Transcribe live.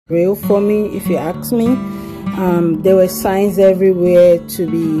surreal for me, if you ask me. There were signs everywhere to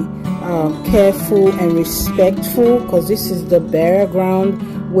be careful and respectful, because this is the burial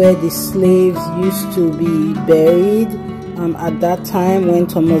ground where the slaves used to be buried at that time when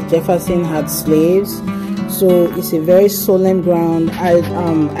Thomas Jefferson had slaves. So it's a very solemn ground.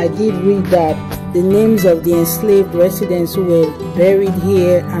 I did read that the names of the enslaved residents who were buried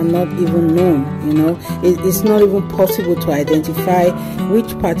here are not even known. You know, it's not even possible to identify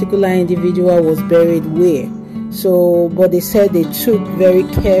which particular individual was buried where. So, but they said they took very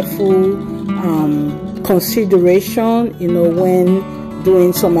careful consideration, you know, when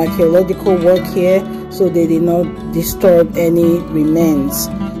doing some archaeological work here, so they did not disturb any remains.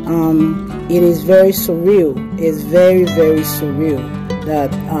 It is very surreal. It's very, very surreal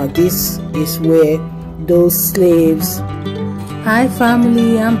that this is where those slaves. Hi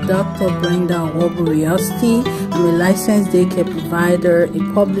family, I'm Dr. Brenda. I'm a licensed daycare provider,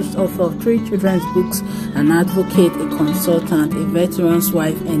 a published author of 3 children's books, an advocate, a consultant, a veteran's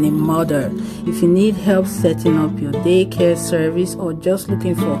wife, and a mother. If you need help setting up your daycare service or just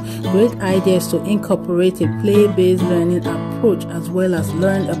looking for great ideas to incorporate a play-based learning approach as well as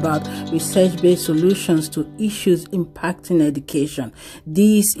learn about research-based solutions to issues impacting education,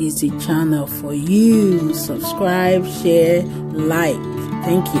 this is a channel for you. Subscribe, share, like.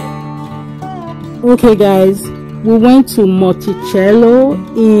 Thank you. Okay guys, we went to Monticello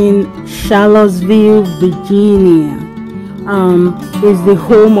in Charlottesville, Virginia. It's the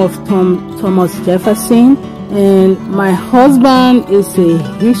home of Thomas Jefferson, and my husband is a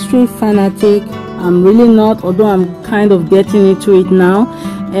history fanatic. I'm really not, although I'm kind of getting into it now,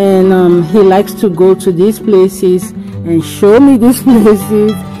 and he likes to go to these places and show me these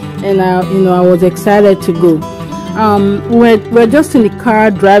places, and I was excited to go. We're just in the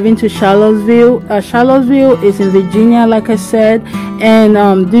car driving to Charlottesville. Charlottesville is in Virginia, like I said, and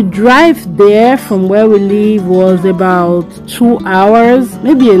the drive there from where we live was about 2 hours,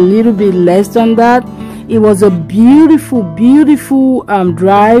 maybe a little bit less than that. It was a beautiful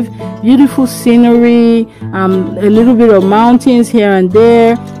drive, beautiful scenery, a little bit of mountains here and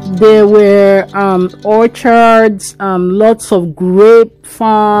there. There were orchards, lots of grape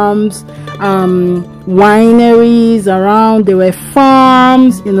farms, wineries around. There were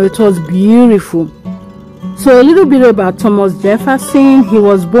farms, you know, it was beautiful. So a little bit about Thomas Jefferson. He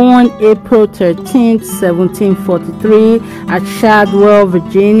was born April 13th, 1743 at Charlottesville,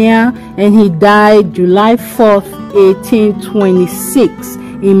 Virginia, and he died July 4th, 1826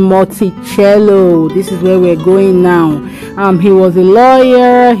 in Monticello. This is where we're going now. He was a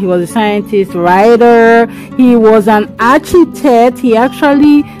lawyer, he was a scientist, writer, he was an architect. He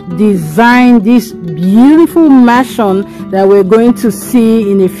actually designed this beautiful mansion that we're going to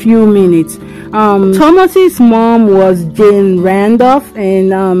see in a few minutes. Thomas's mom was Jane Randolph,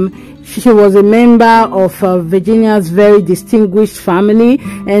 and she was a member of Virginia's very distinguished family.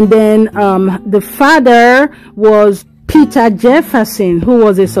 And then the father was Peter Jefferson, who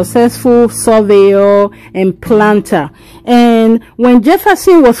was a successful surveyor and planter. And when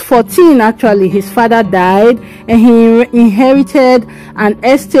Jefferson was 14, actually, his father died, and he inherited an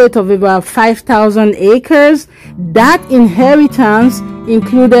estate of about 5,000 acres. That inheritance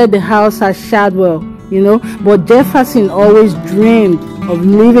included the house at Charlottesville, you know, but Jefferson always dreamed of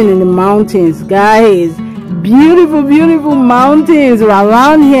living in the mountains. Guys, beautiful mountains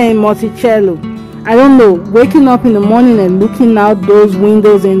around here in Monticello. I don't know, waking up in the morning and looking out those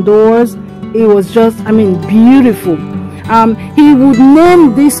windows and doors, it was just, I mean, beautiful. He would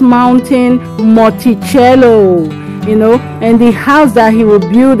name this mountain Monticello, you know, and the house that he would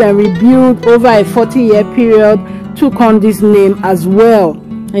build and rebuild over a 40-year period took on this name as well,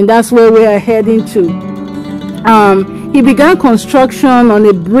 and that's where we are heading to. He began construction on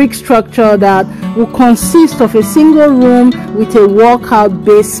a brick structure that would consist of a single room with a walkout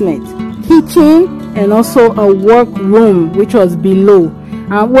basement, kitchen, and also a workroom which was below.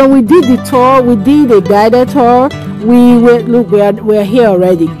 When we did the tour, we did a guided tour. We're here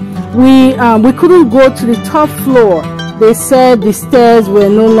already. We couldn't go to the top floor. They said the stairs were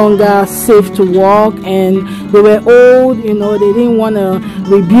no longer safe to walk, and they were old, you know, they didn't want to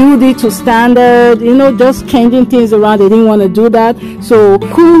rebuild it to standard, you know, just changing things around. They didn't want to do that, so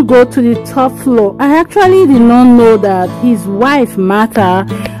couldn't go to the top floor. I actually did not know that his wife, Martha,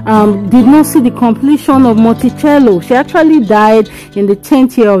 did not see the completion of Monticello. She actually died in the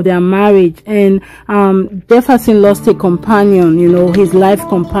 10th year of their marriage, and Jefferson lost a companion, you know, his life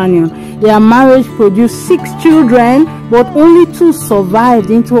companion. Their marriage produced 6 children, but only 2 survived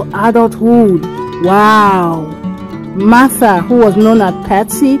into adulthood. Wow. Martha, who was known as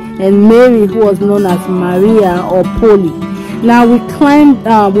Patsy, and Mary, who was known as Maria or Polly. Now we climbed,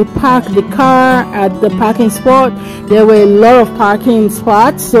 we parked the car at the parking spot. There were a lot of parking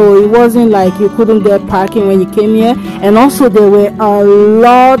spots, so it wasn't like you couldn't get parking when you came here. And also there were a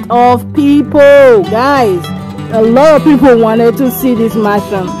lot of people, guys. A lot of people wanted to see this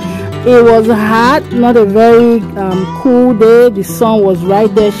mansion. It was hot, not a very cool day. The sun was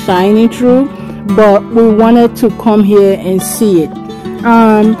right there shining through, but we wanted to come here and see it.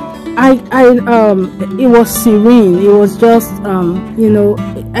 It was serene. It was just you know,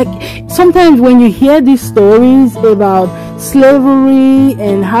 sometimes when you hear these stories about slavery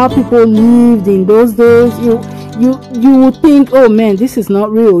and how people lived in those days, you would think, oh man, this is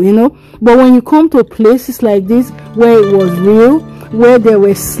not real, you know. But when you come to places like this where it was real, where there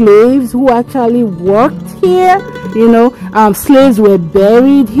were slaves who actually worked here, you know, slaves were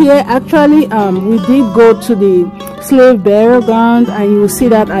buried here. Actually, we did go to the slave burial ground, and you will see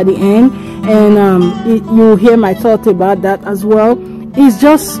that at the end, and you hear my thought about that as well. It's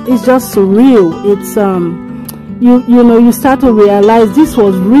just surreal. It's you know, you start to realize this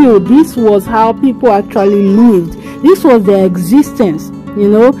was real. This was how people actually lived. This was their existence. You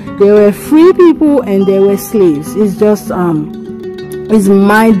know, there were free people and there were slaves. It's just it's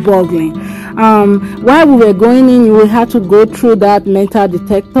mind-boggling. While we were going in, you will have to go through that metal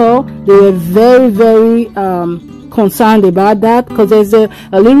detector. They were very concerned about that, because there's a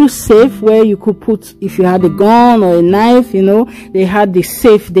little safe where you could put, if you had a gun or a knife, you know, they had the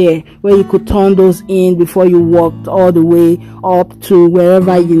safe there where you could turn those in before you walked all the way up to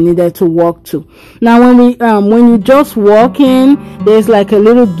wherever you needed to walk to. Now when you just walk in, there's like a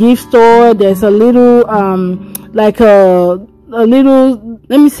little gift store. There's a little like a little,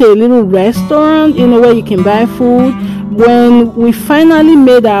 let me say, a little restaurant, you know, where you can buy food. When we finally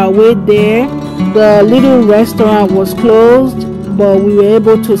made our way there, the little restaurant was closed, but we were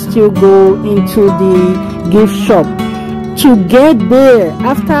able to still go into the gift shop. To get there,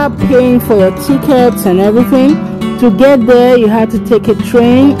 after paying for your tickets and everything, to get there you had to take a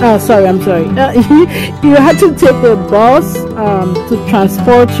train. You had to take a bus to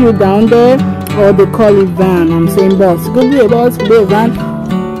transport you down there, or they call it van. I'm saying bus. It could be a bus, could be a van.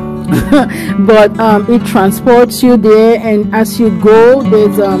 But it transports you there, and as you go,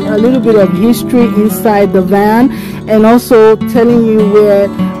 there's a little bit of history inside the van, and also telling you where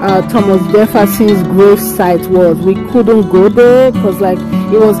Thomas Jefferson's grave site was. We couldn't go there because, like,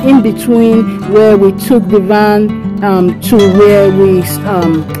 it was in between where we took the van to where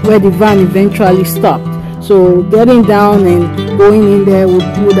the van eventually stopped. So getting down and going in there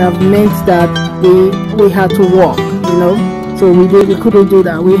would have meant that we had to walk, you know. So we couldn't do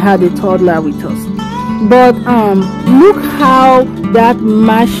that. We had a toddler with us. But look how that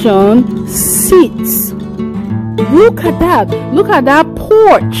mansion sits. Look at that. Look at that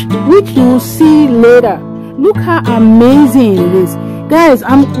porch, which you will see later. Look how amazing it is. Guys,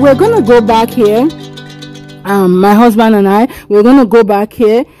 we're gonna go back here. My husband and I, we're gonna go back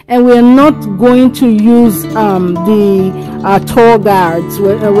here, and we're not going to use the tour guides.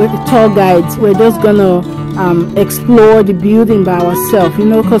 We're just gonna explore the building by ourselves, you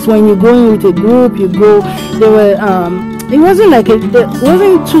know, because when you go in with a group, it wasn't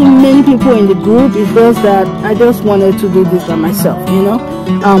too many people in the group. It's just that I just wanted to do this by myself, you know,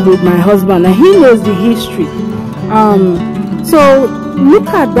 with my husband, and he knows the history. So look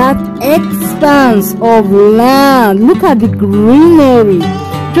at that expanse of land. Look at the greenery.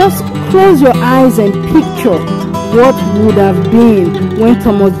 Just close your eyes and picture what would have been when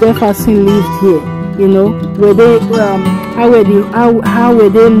Thomas Jefferson lived here. You know, how were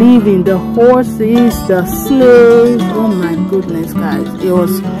they living? The horses, the slaves. Oh my goodness, guys! It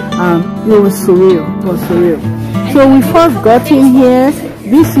was surreal. It was surreal. So we first got in here.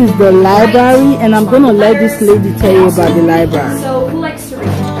 This is the library, and I'm gonna let this lady tell you about the library. So who likes to read?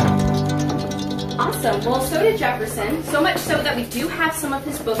 Awesome. Well, so did Jefferson. So much so that we do have some of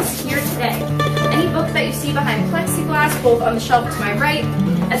his books here today. Any book that you see behind plexiglass, both on the shelf to my right,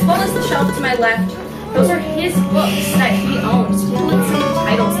 as well as the shelf to my left, those are his books that he owns. We'll list some of the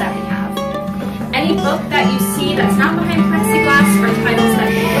titles that we have. Any book that you see that's not behind plexiglass are titles that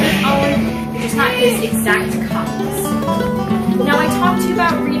he wouldn't own, they're just not his exact copies. Now, I talked to you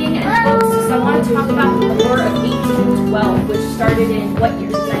about reading and books, so I want to talk about the War of 1812, which started in what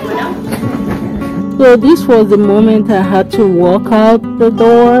year? Does anyone know? So this was the moment I had to walk out the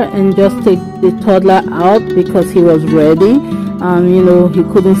door and just take the toddler out because he was ready. You know, he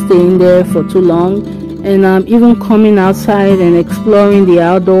couldn't stay in there for too long. And even coming outside and exploring the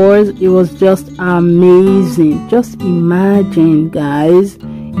outdoors, it was just amazing. Just imagine, guys.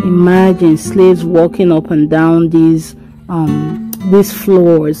 Imagine slaves walking up and down these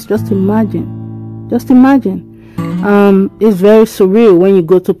floors. Just imagine. It's very surreal when you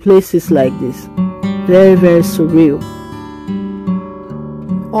go to places like this. Very, very surreal.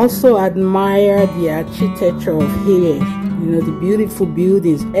 Also admire the architecture of here. You know, the beautiful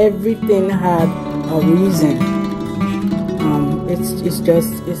buildings. Everything had a reason.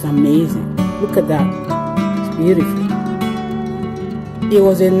 It's amazing. Look at that. It's beautiful. It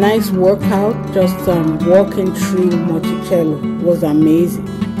was a nice workout, just walking through Monticello. It was amazing.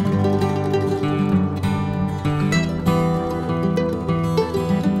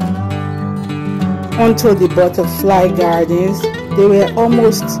 Onto the butterfly gardens. They were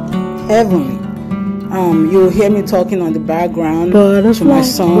almost heavenly. You'll hear me talking on the background to my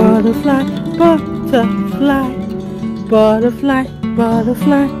song. Butterfly, butterfly, butterfly,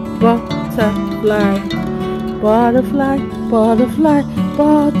 butterfly, butterfly,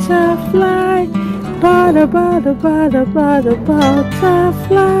 butterfly, butterfly, butterfly,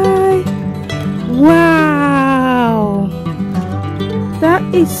 butterfly. Wow, that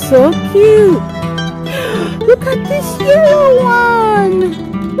is so cute. Look at this yellow one.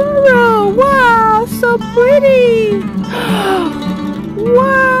 Wow, so pretty.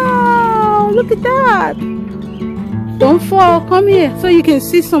 Wow, look at that. Don't fall. Come here so you can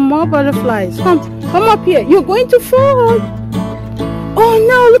see some more butterflies. Come up here. You're going to fall. Oh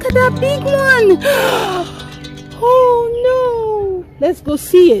no, look at that big one. Oh no. Let's go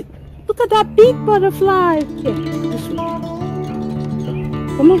see it. Look at that big butterfly. Here, this one.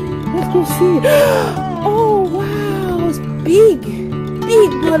 Come on, let's go see it. Oh wow, it's big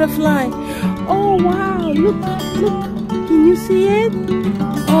butterfly. Oh wow, look, can you see it?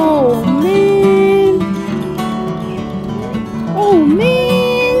 Oh man, oh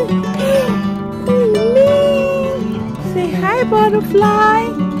man, oh man. Say hi, butterfly.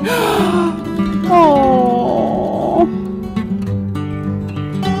 Oh,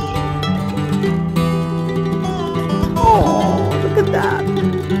 look at that.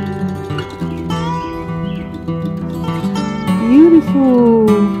 Beautiful.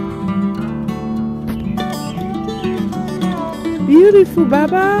 Beautiful,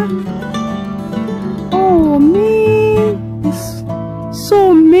 Baba. Oh man, there's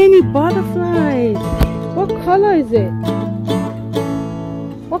so many butterflies. What color is it?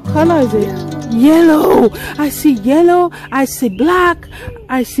 What color is it? Yellow. I see yellow. I see black.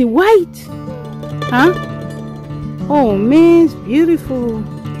 I see white. Huh? Oh man, it's beautiful.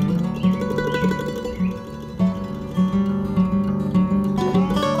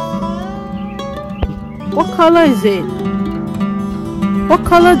 What color is it? What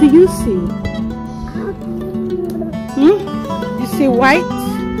color do you see? You see white?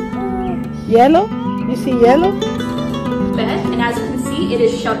 Yellow? You see yellow? Bed, and as you can see, it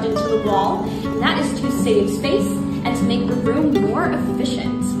is shoved into the wall, and that is to save space and to make the room more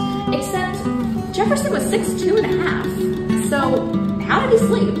efficient. Except Jefferson was 6'2½". So how did he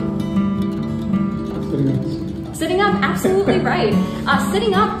sleep? Sitting up, absolutely right.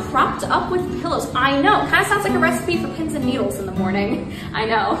 Sitting up, propped up with pillows. I know, kind of sounds like a recipe for pins and needles in the morning. I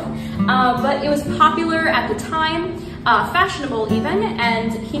know. But it was popular at the time, fashionable even,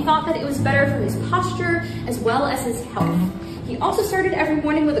 and he thought that it was better for his posture as well as his health. He also started every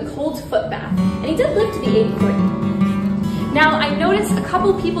morning with a cold foot bath, and he did live to be 83. Now, I noticed a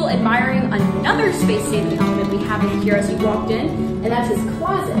couple people admiring another space-saving element we have in here as you walked in, and that's his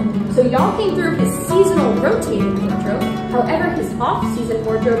closet. So y'all came through his seasonal rotating wardrobe. However, his off-season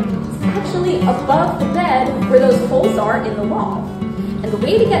wardrobe is actually above the bed where those holes are in the wall. And the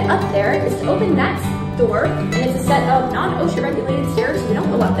way to get up there is to open that door, and it's a set of non-OSHA regulated stairs, so we don't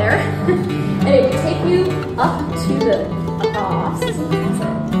go up there. And it will take you up to the season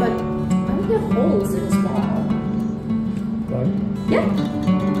closet. But why do we have holes in this wall? Yeah,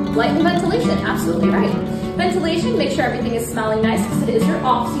 light and ventilation, absolutely right. Ventilation, make sure everything is smelling nice because it is your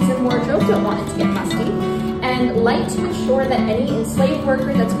off-season wardrobe, don't want it to get musty. And light to ensure that any enslaved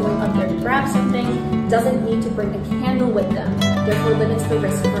worker that's going up there to grab something doesn't need to bring a candle with them, therefore limits the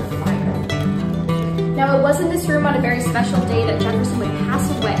risk for fire. Now it was in this room on a very special day that Jefferson would pass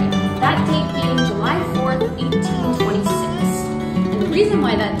away, that date being July 4th, 1826. And the reason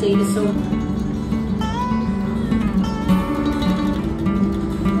why that date is so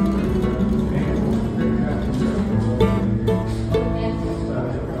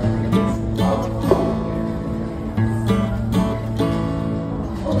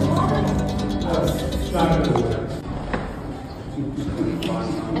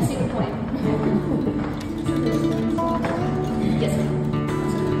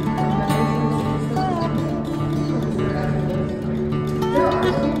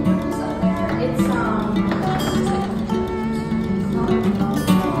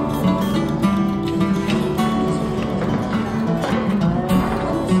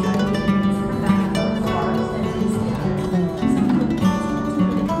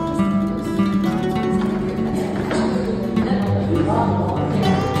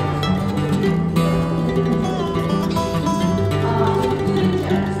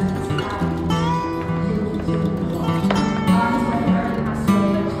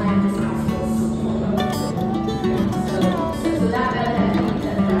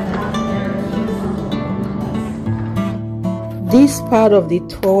part of the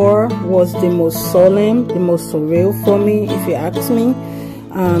tour was the most solemn, the most surreal for me, if you ask me.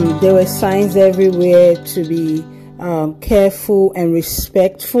 There were signs everywhere to be careful and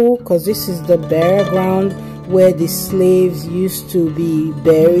respectful, because this is the burial ground where the slaves used to be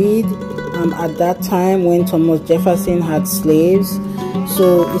buried at that time when Thomas Jefferson had slaves.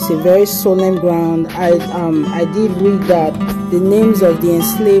 So it's a very solemn ground. I did read that the names of the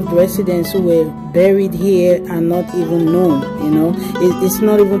enslaved residents who were buried here are not even known. You know, it's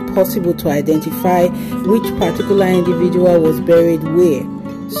not even possible to identify which particular individual was buried where.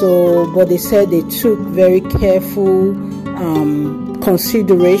 So, but they said they took very careful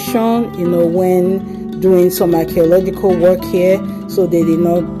consideration, you know, when doing some archaeological work here, so they did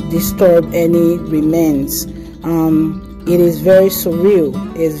not disturb any remains. It is very surreal.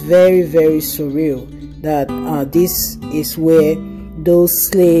 It's very, very surreal that this is where those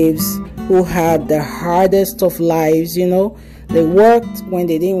slaves who had the hardest of lives, you know, they worked when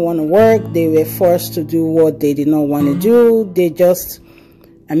they didn't want to work. They were forced to do what they did not want to do. They just,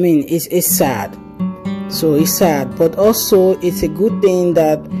 I mean, it's sad. So it's sad, but also it's a good thing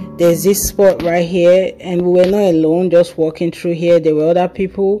that there's this spot right here, and we were not alone just walking through here. There were other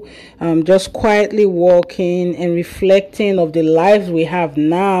people just quietly walking and reflecting of the lives we have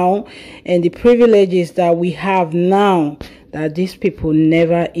now and the privileges that we have now that these people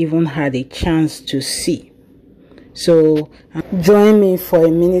never even had a chance to see. So join me for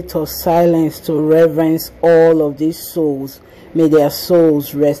a minute of silence to reverence all of these souls. May their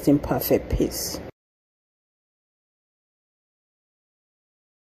souls rest in perfect peace.